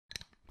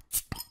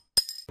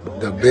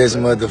The best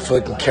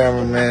motherfucking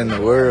cameraman in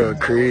the world,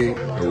 Creed.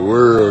 The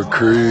world,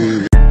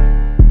 Creed.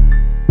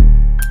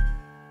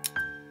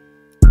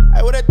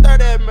 Hey, where that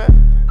 30 at, man?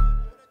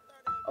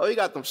 Oh, he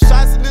got them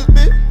shots in this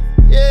bitch?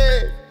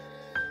 Yeah.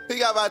 He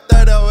got about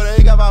 30 over there,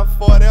 he got about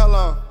 40, hold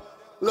on.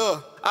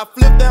 Look, I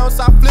flipped the ounce,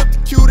 I flipped the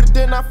cutie,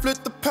 then I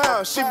flipped the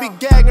pound. She be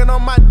gagging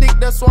on my dick,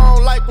 that's why I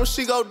don't like when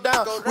she go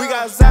down. We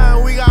got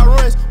Zion, we got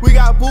runs, we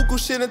got buku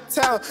shit in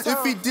town.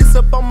 If he diss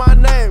up on my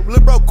name, lil'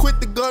 bro quit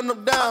to gun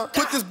him down.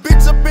 Put this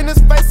bitch up in his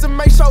face and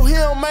make sure he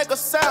don't make a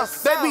sound.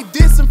 They be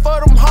dissing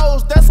for them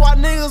hoes, that's why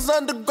niggas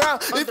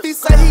underground. If he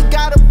say he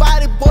got a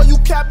body, boy, you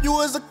cap,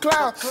 you as a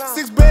clown.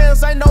 6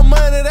 bands ain't no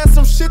money, that's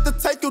some shit to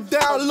take you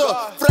down. Look,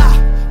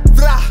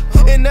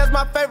 and that's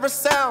my favorite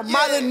sound.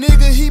 My little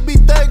nigga, he be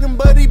thuggin',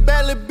 but he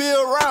barely be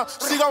around.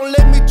 She gon'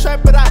 let me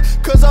trap it out,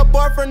 cause her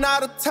boyfriend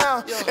out of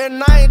town.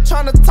 And I ain't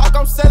tryna talk,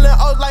 I'm selling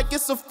O's like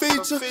it's a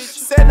feature.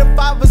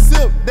 75 a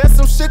sip, that's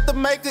some shit to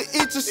make her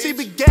eat you. She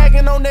be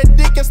gagging on that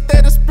dick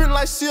instead of spin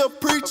like she a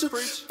preacher.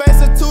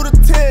 Facing 2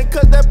 to 10,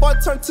 cause that boy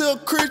turned to a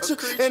creature.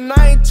 And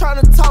I ain't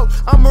tryna talk,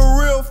 I'm a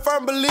real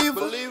firm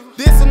believer.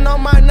 Dissing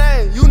on my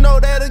name, you know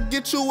that'll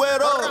get you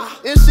wet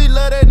up. And she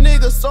love that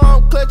nigga, so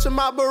I'm clutching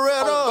my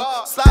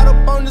Beretta. Slide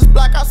up on this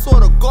block, I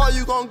swear to God,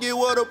 you gon' get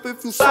wet up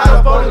if you slide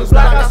up on this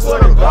block. I swear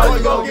to God,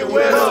 you gon' get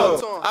wet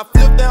up. I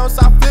flipped the ounce,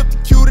 I flipped the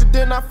cutie,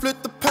 then I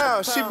flipped the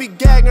pound. She be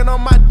gagging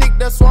on my dick,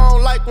 that's why I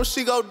don't like when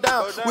she go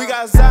down. We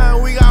got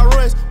Zion, we got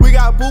runs, we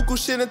got buku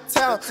shit in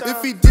town.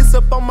 If he diss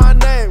up on my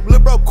name, lil'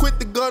 bro quit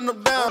to gun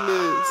him down.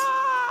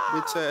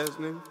 Bitch ass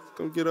nigga,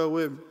 come get up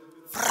with me.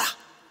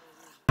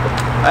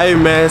 Hey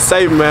man,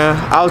 safe man,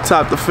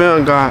 Awftop the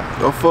film guy,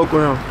 go fuck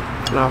with him.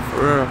 Nah,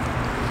 for real.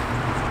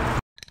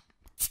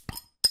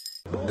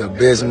 The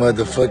best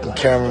motherfucking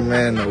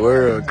cameraman in the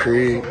world,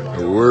 Creed.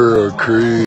 The world, Creed.